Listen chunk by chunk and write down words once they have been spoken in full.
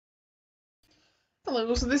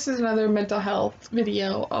Hello, so this is another mental health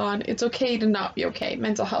video on it's okay to not be okay,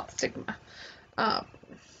 mental health stigma. Um,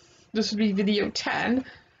 this would be video 10.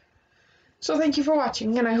 So thank you for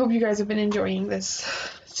watching, and I hope you guys have been enjoying this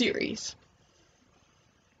series.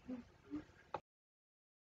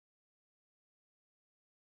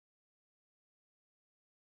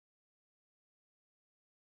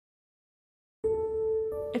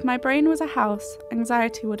 If my brain was a house,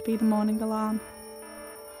 anxiety would be the morning alarm.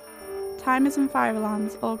 Timers and fire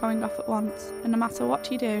alarms all going off at once, and no matter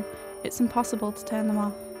what you do, it's impossible to turn them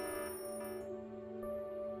off.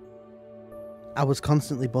 I was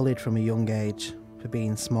constantly bullied from a young age for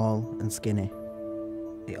being small and skinny.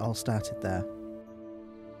 It all started there.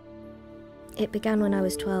 It began when I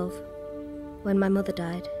was 12, when my mother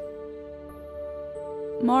died.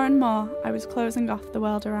 More and more, I was closing off the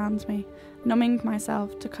world around me, numbing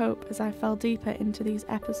myself to cope as I fell deeper into these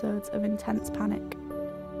episodes of intense panic.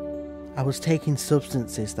 I was taking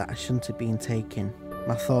substances that I shouldn't have been taking.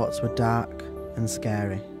 My thoughts were dark and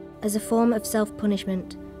scary. As a form of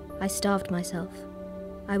self-punishment, I starved myself.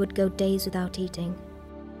 I would go days without eating.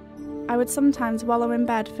 I would sometimes wallow in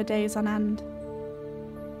bed for days on end.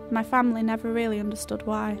 My family never really understood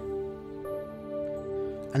why.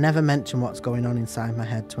 I never mention what's going on inside my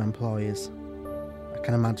head to employers. I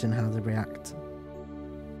can imagine how they react.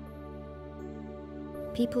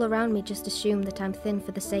 People around me just assume that I'm thin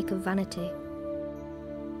for the sake of vanity.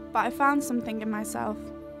 But I found something in myself,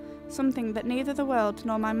 something that neither the world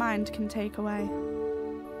nor my mind can take away.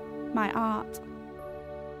 My art.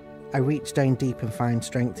 I reach down deep and find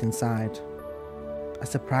strength inside. I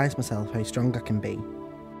surprise myself how strong I can be,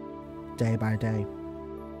 day by day.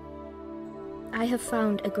 I have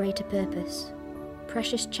found a greater purpose.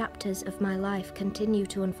 Precious chapters of my life continue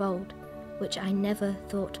to unfold, which I never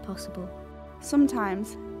thought possible.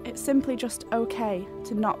 Sometimes, it's simply just okay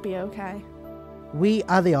to not be okay. We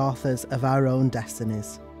are the authors of our own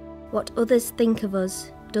destinies. What others think of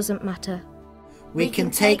us doesn't matter. We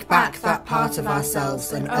can take back that part of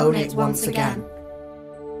ourselves and own it once again.